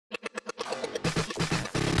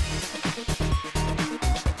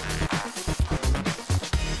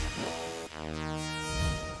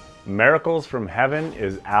Miracles from Heaven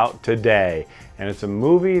is out today, and it's a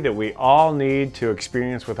movie that we all need to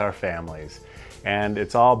experience with our families. And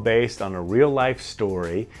it's all based on a real-life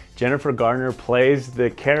story. Jennifer Garner plays the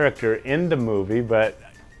character in the movie, but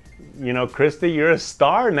you know, Christy, you're a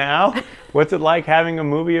star now. What's it like having a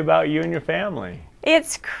movie about you and your family?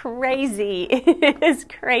 It's crazy. It's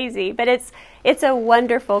crazy, but it's a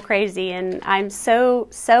wonderful crazy, and I'm so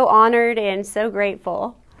honored and so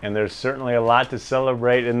grateful. And there's certainly a lot to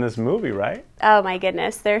celebrate in this movie, right? Oh my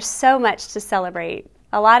goodness, there's so much to celebrate.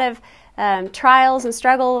 A lot of trials and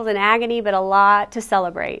struggles and agony, but a lot to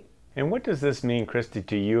celebrate. And what does this mean, Christy,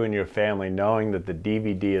 to you and your family, knowing that the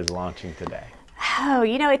DVD is launching today? Oh,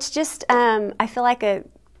 you know, it's just, I feel like a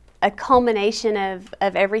culmination of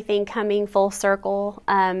everything coming full circle.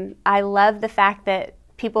 I love the fact that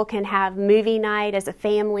people can have movie night as a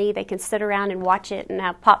family. They can sit around and watch it and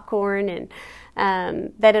have popcorn, and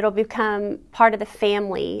that it'll become part of the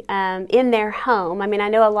family in their home. I mean, I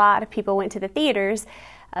know a lot of people went to the theaters,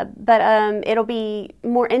 but it'll be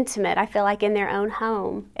more intimate, I feel like, in their own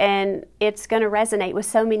home. And it's going to resonate with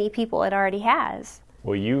so many people. It already has.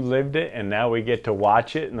 Well, you lived it, and now we get to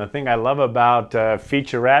watch it. And the thing I love about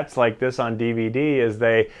featurettes like this on DVD is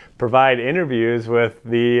they provide interviews with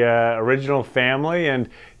the original family, and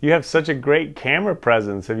you have such a great camera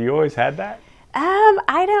presence. Have you always had that?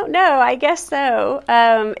 I don't know. I guess so.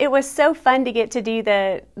 It was so fun to get to do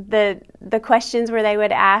the questions where they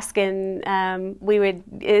would ask, and we would,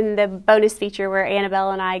 in the bonus feature where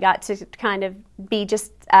Annabelle and I got to kind of be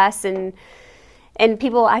just us, and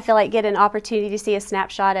people, I feel like, get an opportunity to see a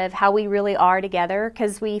snapshot of how we really are together,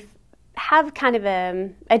 because we have kind of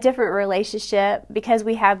a different relationship because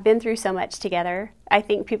we have been through so much together. I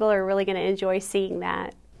think people are really going to enjoy seeing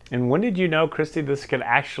that. And when did you know, Christy, this could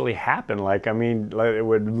actually happen? Like, I mean, like, it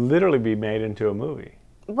would literally be made into a movie.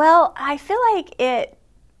 Well, I feel like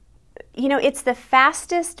it's the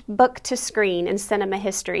fastest book to screen in cinema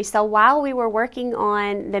history. So while we were working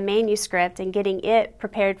on the manuscript and getting it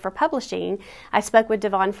prepared for publishing, I spoke with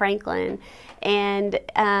Devon Franklin. And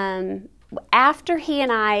after he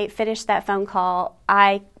and I finished that phone call,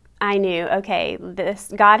 I knew, okay,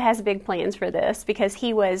 God has big plans for this, because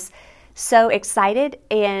he was so excited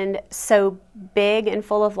and so big and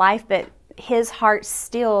full of life, but his heart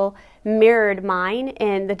still mirrored mine,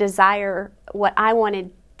 and the desire, what I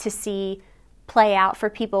wanted to see play out for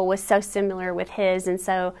people, was so similar with his. And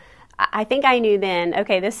so I think I knew then,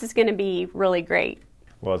 okay, this is going to be really great.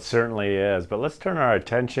 Well, it certainly is. But let's turn our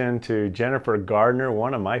attention to Jennifer Garner,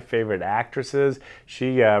 one of my favorite actresses.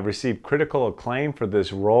 She received critical acclaim for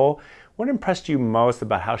this role. What impressed you most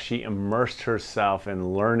about how she immersed herself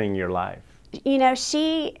in learning your life? You know,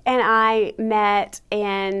 she and I met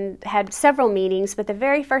and had several meetings, but the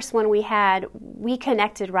very first one we had, we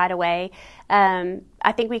connected right away.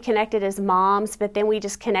 I think we connected as moms, but then we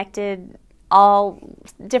just connected all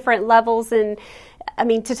different levels, and I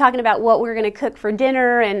mean, to talking about what we're going to cook for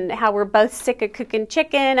dinner and how we're both sick of cooking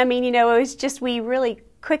chicken. I mean, you know, it was just, we really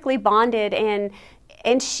quickly bonded, and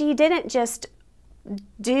she didn't just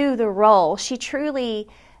do the role. She truly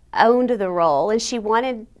owned the role, and she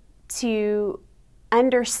wanted to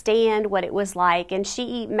understand what it was like, and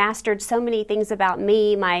she mastered so many things about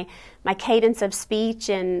me, my cadence of speech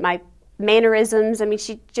and my mannerisms. I mean,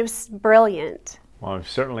 she's just brilliant. Well, I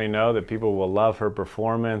certainly know that people will love her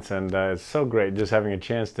performance, and it's so great just having a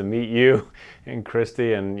chance to meet you and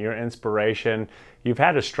Christy and your inspiration. You've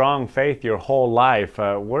had a strong faith your whole life.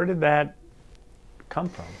 Where did that come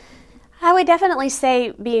from? I would definitely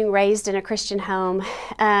say being raised in a Christian home.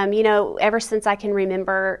 You know, ever since I can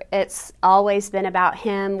remember, it's always been about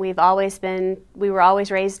Him. We were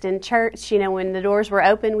always raised in church. You know, when the doors were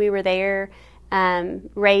open, we were there.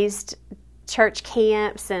 Raised church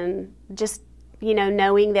camps, and just, you know,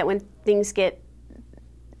 knowing that when things get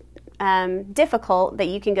difficult, that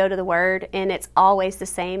you can go to the Word, and it's always the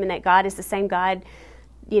same, and that God is the same God,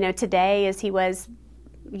 you know, today as He was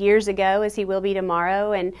years ago, as He will be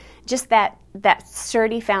tomorrow. And just that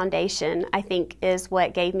sturdy foundation, I think, is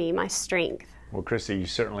what gave me my strength. Well, Christy, you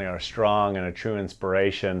certainly are strong and a true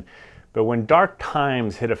inspiration. But when dark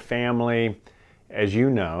times hit a family, as you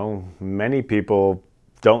know, many people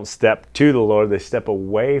don't step to the Lord, they step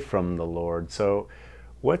away from the Lord. So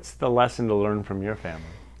what's the lesson to learn from your family?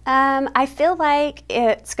 I feel like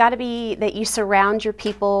it's got to be that you surround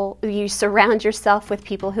yourself with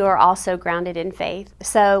people who are also grounded in faith.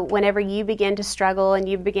 So whenever you begin to struggle and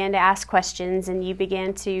you begin to ask questions and you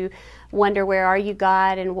begin to wonder, where are you,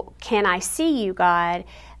 God, and can I see you, God,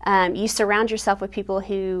 you surround yourself with people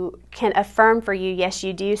who can affirm for you, yes,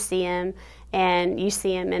 you do see Him, and you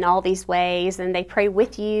see Him in all these ways, and they pray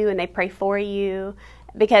with you and they pray for you.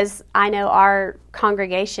 because I know our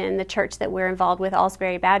congregation, the church that we're involved with,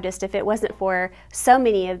 Allsbury Baptist, if it wasn't for so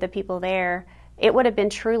many of the people there, it would have been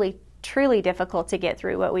truly, truly difficult to get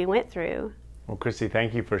through what we went through. Well, Christy,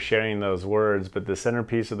 thank you for sharing those words, but the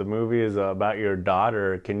centerpiece of the movie is about your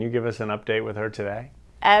daughter. Can you give us an update with her today?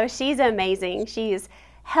 Oh, she's amazing. She's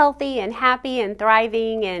healthy and happy and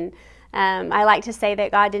thriving, and I like to say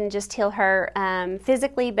that God didn't just heal her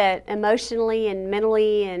physically, but emotionally and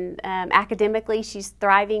mentally and academically. She's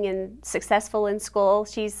thriving and successful in school.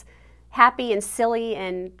 She's happy and silly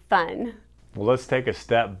and fun. Well, let's take a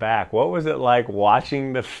step back. What was it like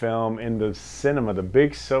watching the film in the cinema, the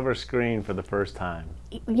big silver screen, for the first time?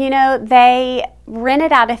 You know, they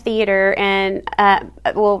rented out a theater and,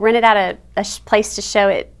 rented out a place to show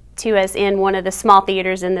it to us in one of the small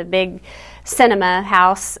theaters in the big cinema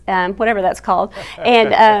house, whatever that's called.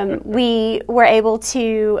 And we were able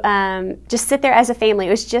to just sit there as a family. It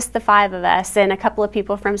was just the 5 of us, and a couple of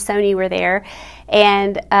people from Sony were there.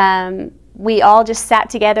 And we all just sat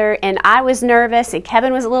together, and I was nervous, and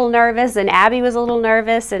Kevin was a little nervous, and Abby was a little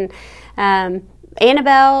nervous, and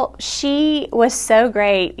Annabelle, she was so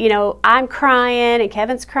great. You know, I'm crying, and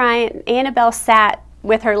Kevin's crying. Annabelle sat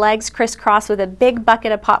with her legs crisscrossed with a big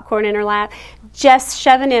bucket of popcorn in her lap, just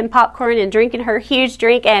shoving in popcorn and drinking her huge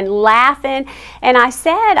drink and laughing. And I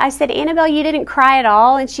said, Annabelle, you didn't cry at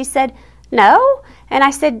all? And she said, no. And I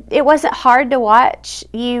said, it wasn't hard to watch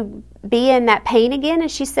you be in that pain again? And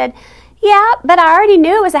she said, yeah, but I already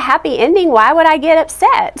knew it was a happy ending. Why would I get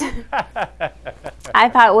upset? I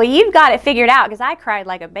thought, well, you've got it figured out, because I cried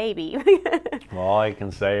like a baby. Well, all I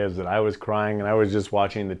can say is that I was crying, and I was just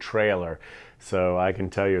watching the trailer. So I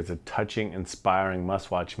can tell you it's a touching, inspiring,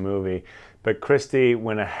 must-watch movie. But Christy,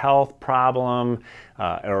 when a health problem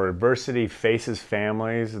or adversity faces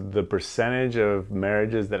families, the percentage of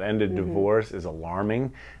marriages that end in divorce is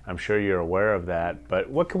alarming. I'm sure you're aware of that. But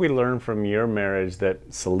what can we learn from your marriage that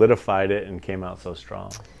solidified it and came out so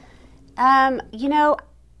strong? You know,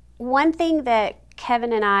 one thing that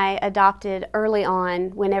Kevin and I adopted early on,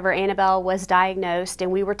 whenever Annabelle was diagnosed,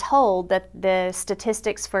 and we were told that the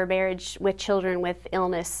statistics for marriage with children with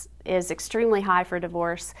illness is extremely high for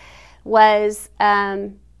divorce, was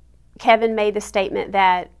Kevin made the statement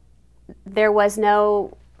that there was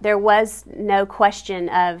no question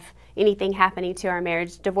of anything happening to our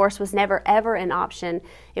marriage. Divorce was never ever an option.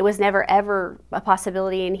 It was never ever a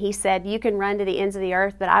possibility. And he said, you can run to the ends of the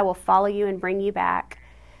earth, but I will follow you and bring you back.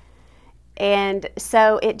 And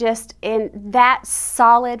so it just, in that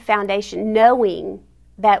solid foundation, knowing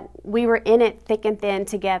that we were in it thick and thin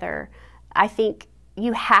together, I think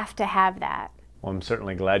you have to have that. Well, I'm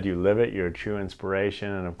certainly glad you live it. You're a true inspiration.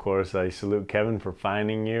 And of course, I salute Kevin for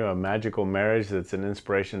finding you a magical marriage that's an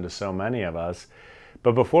inspiration to so many of us.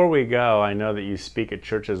 But before we go, I know that you speak at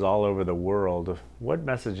churches all over the world. What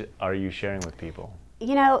message are you sharing with people?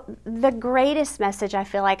 You know, the greatest message I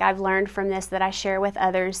feel like I've learned from this that I share with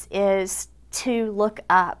others is to look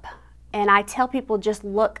up. And I tell people, just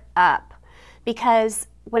look up. Because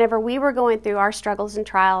whenever we were going through our struggles and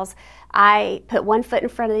trials, I put one foot in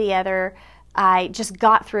front of the other. I just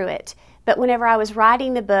got through it. But whenever I was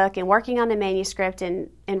writing the book and working on the manuscript and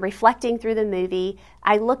reflecting through the movie,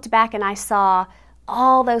 I looked back and I saw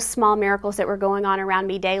all those small miracles that were going on around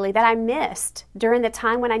me daily that I missed during the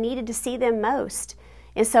time when I needed to see them most.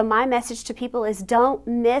 And so my message to people is, don't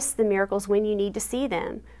miss the miracles when you need to see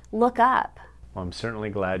them. Look up. Well, I'm certainly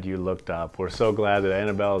glad you looked up. We're so glad that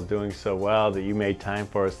Annabelle is doing so well, that you made time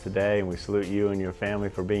for us today, and we salute you and your family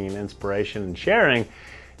for being an inspiration and sharing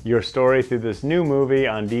your story through this new movie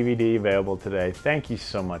on DVD available today. Thank you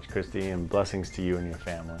so much, Christy, and blessings to you and your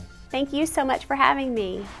family. Thank you so much for having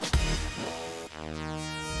me.